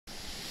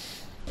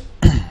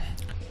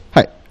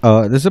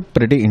This is a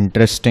pretty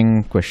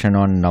interesting question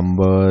on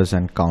numbers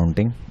and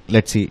counting.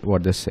 Let's see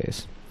what this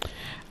says.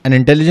 An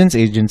intelligence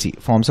agency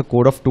forms a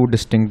code of two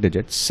distinct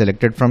digits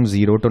selected from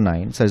 0 to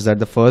 9 such that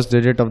the first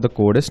digit of the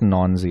code is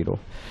non-zero.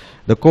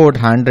 The code,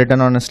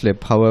 handwritten on a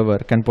slip, however,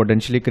 can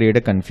potentially create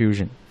a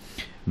confusion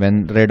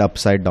when read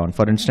upside down.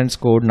 For instance,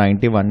 code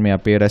 91 may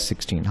appear as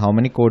 16. How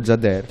many codes are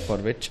there for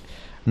which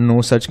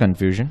no such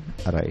confusion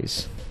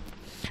arise?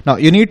 Now,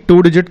 you need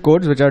two-digit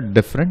codes which are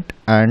different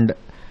and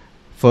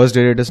first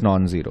digit is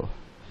non-zero.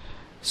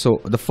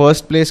 So, the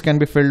first place can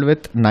be filled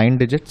with 9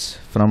 digits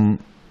from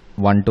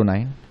 1 to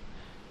 9.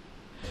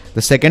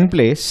 The second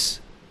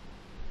place,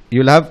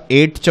 you'll have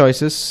 8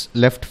 choices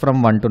left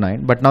from 1 to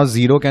 9, but now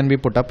 0 can be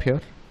put up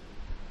here.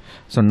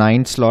 So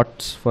 9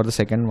 slots for the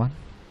second one.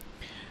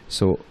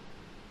 So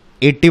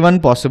 81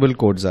 possible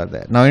codes are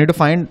there. Now you need to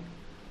find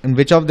in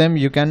which of them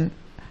you can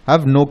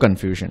have no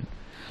confusion.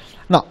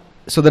 Now,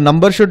 so the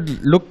number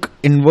should look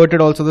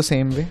inverted also the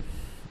same way,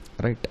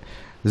 right?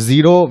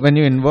 0, when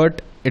you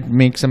invert, it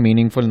makes a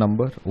meaningful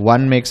number.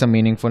 1 makes a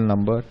meaningful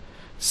number.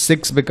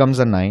 6 becomes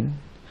a 9.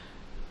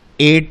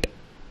 8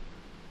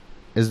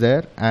 is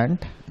there and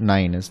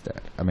 9 is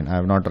there. I mean, I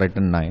have not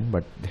written 9,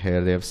 but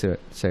here they have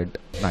said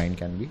 9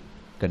 can be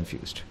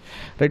confused,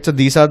 right? So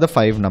these are the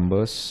 5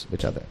 numbers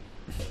which are there.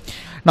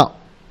 Now,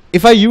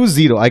 if I use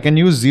 0, I can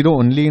use 0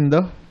 only in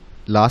the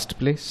last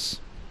place.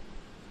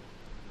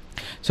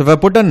 So if I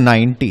put a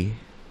 90,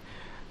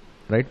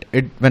 right,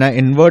 when I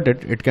invert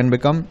it, it can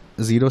become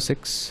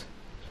 06.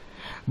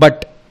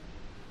 But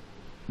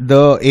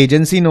the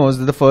agency knows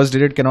that the first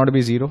digit cannot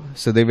be 0,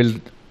 so they will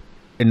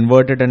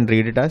invert it and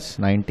read it as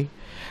 90.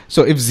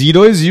 So if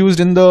 0 is used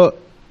in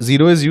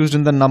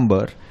the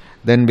number,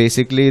 then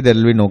basically there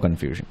will be no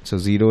confusion. So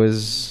 0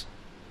 is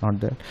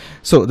not there.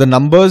 So the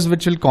numbers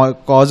which will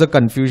cause a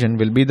confusion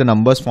will be the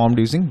numbers formed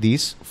using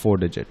these 4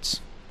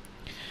 digits.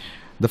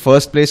 The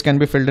first place can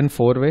be filled in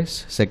 4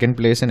 ways, second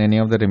place in any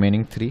of the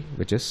remaining 3,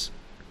 which is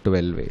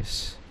 12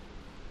 ways.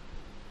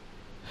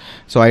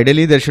 So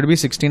ideally there should be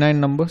 69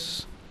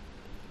 numbers,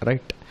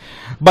 right?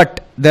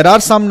 But there are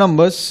some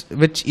numbers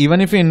which,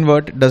 even if you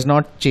invert, does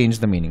not change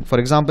the meaning. For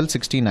example,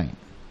 69.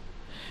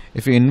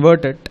 If you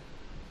invert it,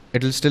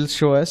 it will still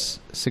show as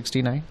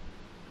 69.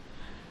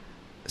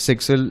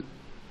 6 will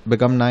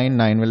become 9,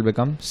 9 will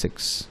become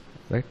 6,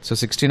 right? So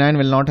 69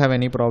 will not have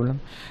any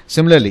problem.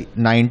 Similarly,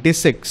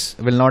 96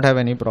 will not have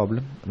any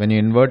problem. When you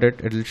invert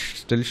it, it will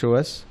still show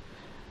as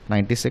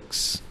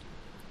 96,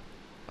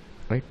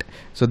 right?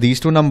 So these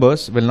two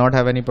numbers will not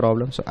have any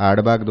problem. So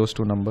add back those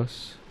two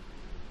numbers.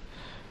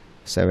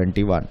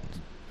 71.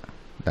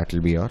 That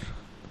will be your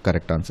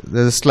correct answer.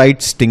 There's a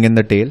slight sting in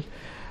the tail.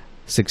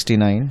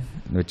 69,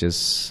 which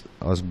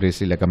was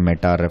basically like a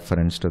meta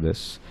reference to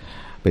this.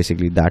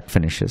 Basically, that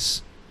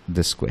finishes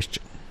this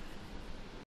question.